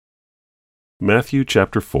Matthew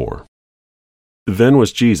chapter 4. Then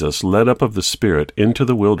was Jesus led up of the Spirit into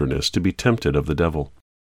the wilderness to be tempted of the devil.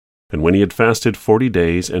 And when he had fasted 40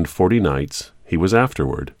 days and 40 nights, he was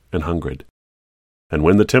afterward and hungered. And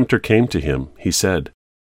when the tempter came to him, he said,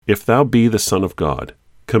 If thou be the Son of God,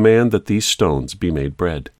 command that these stones be made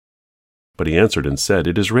bread. But he answered and said,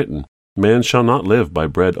 It is written, Man shall not live by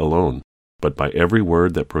bread alone, but by every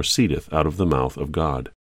word that proceedeth out of the mouth of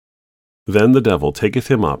God. Then the devil taketh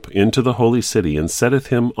him up into the holy city, and setteth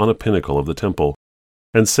him on a pinnacle of the temple,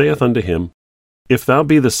 and saith unto him, If thou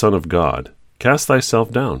be the Son of God, cast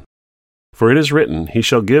thyself down. For it is written, He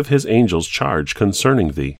shall give his angels charge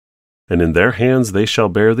concerning thee, and in their hands they shall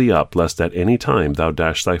bear thee up, lest at any time thou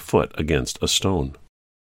dash thy foot against a stone.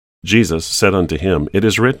 Jesus said unto him, It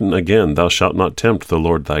is written again, Thou shalt not tempt the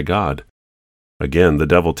Lord thy God. Again the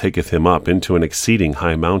devil taketh him up into an exceeding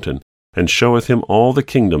high mountain, and showeth him all the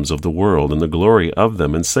kingdoms of the world and the glory of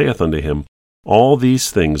them, and saith unto him, All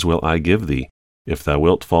these things will I give thee, if thou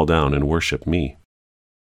wilt fall down and worship me.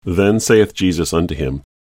 Then saith Jesus unto him,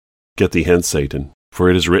 Get thee hence, Satan, for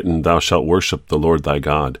it is written, Thou shalt worship the Lord thy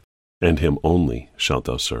God, and him only shalt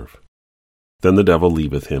thou serve. Then the devil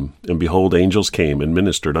leaveth him, and behold, angels came and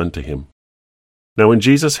ministered unto him. Now when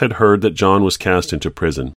Jesus had heard that John was cast into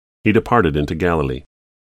prison, he departed into Galilee.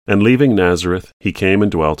 And leaving Nazareth, he came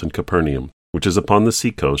and dwelt in Capernaum, which is upon the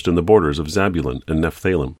sea coast in the borders of Zabulon and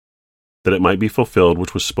Nephthalim, that it might be fulfilled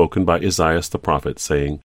which was spoken by Esaias the prophet,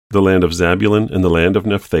 saying, The land of Zabulon and the land of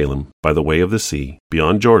Nephthalim, by the way of the sea,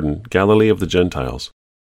 beyond Jordan, Galilee of the Gentiles.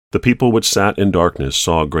 The people which sat in darkness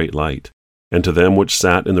saw a great light, and to them which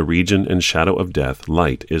sat in the region and shadow of death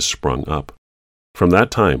light is sprung up. From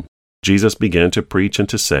that time Jesus began to preach and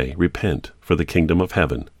to say, Repent, for the kingdom of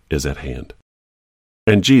heaven is at hand.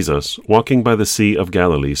 And Jesus, walking by the sea of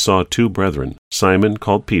Galilee, saw two brethren, Simon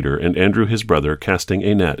called Peter, and Andrew his brother, casting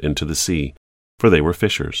a net into the sea, for they were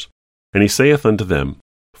fishers. And he saith unto them,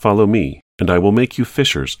 Follow me, and I will make you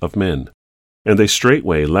fishers of men. And they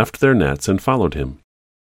straightway left their nets and followed him.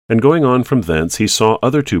 And going on from thence he saw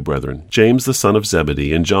other two brethren, James the son of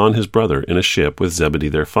Zebedee, and John his brother, in a ship with Zebedee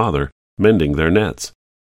their father, mending their nets.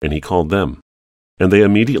 And he called them. And they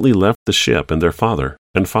immediately left the ship and their father,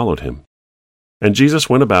 and followed him. And Jesus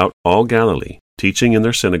went about all Galilee, teaching in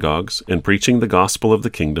their synagogues, and preaching the gospel of the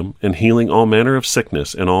kingdom, and healing all manner of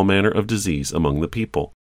sickness and all manner of disease among the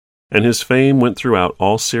people. And his fame went throughout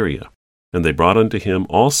all Syria. And they brought unto him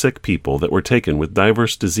all sick people that were taken with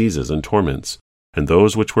divers diseases and torments, and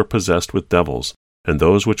those which were possessed with devils, and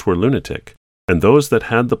those which were lunatic, and those that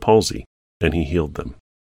had the palsy, and he healed them.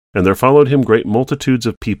 And there followed him great multitudes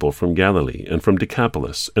of people from Galilee, and from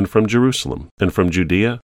Decapolis, and from Jerusalem, and from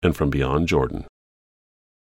Judea, and from beyond Jordan.